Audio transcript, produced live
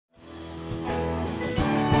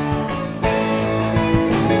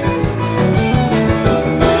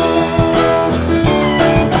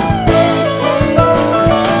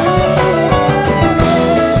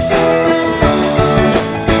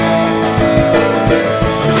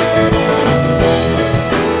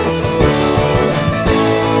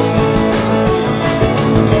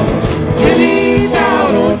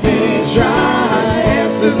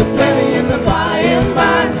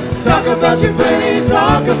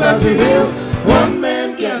about your hills. One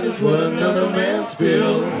man gathers what another man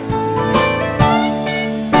spills.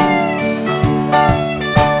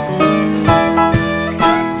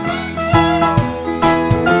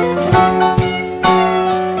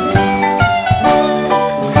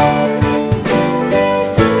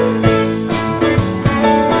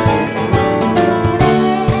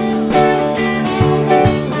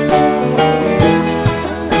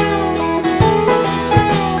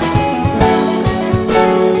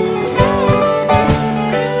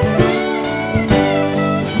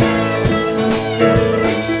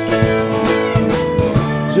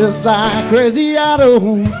 Just like Crazy Otto,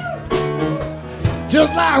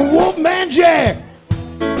 just like Wolfman Jack,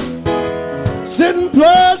 sitting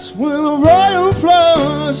plush with a royal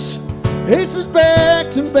flush, aces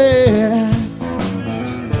back to back.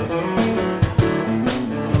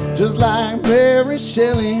 Just like Mary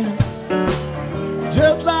Shelley,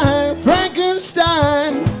 just like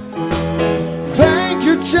Frankenstein. Clank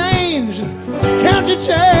your change, count your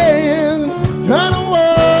change, trying to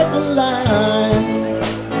walk the line.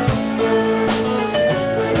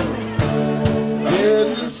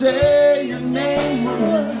 Say your name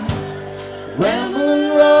was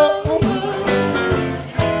Ramblin' Roll.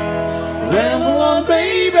 Ramble on,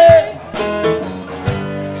 baby.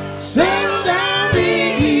 Sail down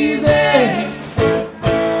easy.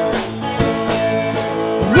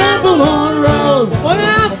 Ramble on, Rose. Well,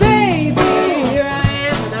 now, baby, here I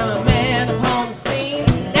am, and I'm a man upon the scene.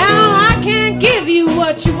 Now, I can't give you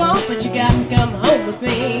what you want, but you got to come home with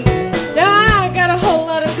me. Now, I got a whole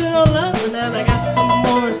lot of good old love, and then I got some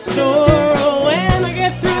more store. When I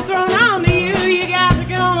get through throwing on to you, you got to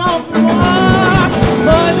go home for more.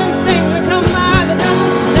 Boys and things that come by the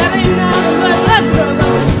dozen, that ain't nothing but love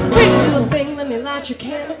trouble. Pretty little thing, let me light your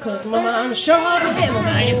candle, cause my mom's sure hard to handle.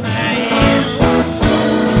 Now, yes, I am.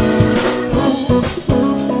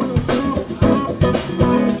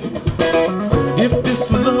 If this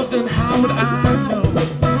were love, then how would I know?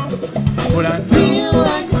 Would I feel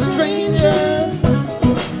like a stranger?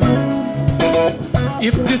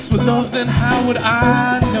 If this were love, then how would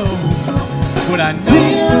I know? Would I know?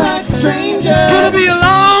 Feel like a stranger. It's gonna be a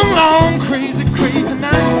long, long, crazy, crazy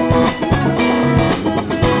night.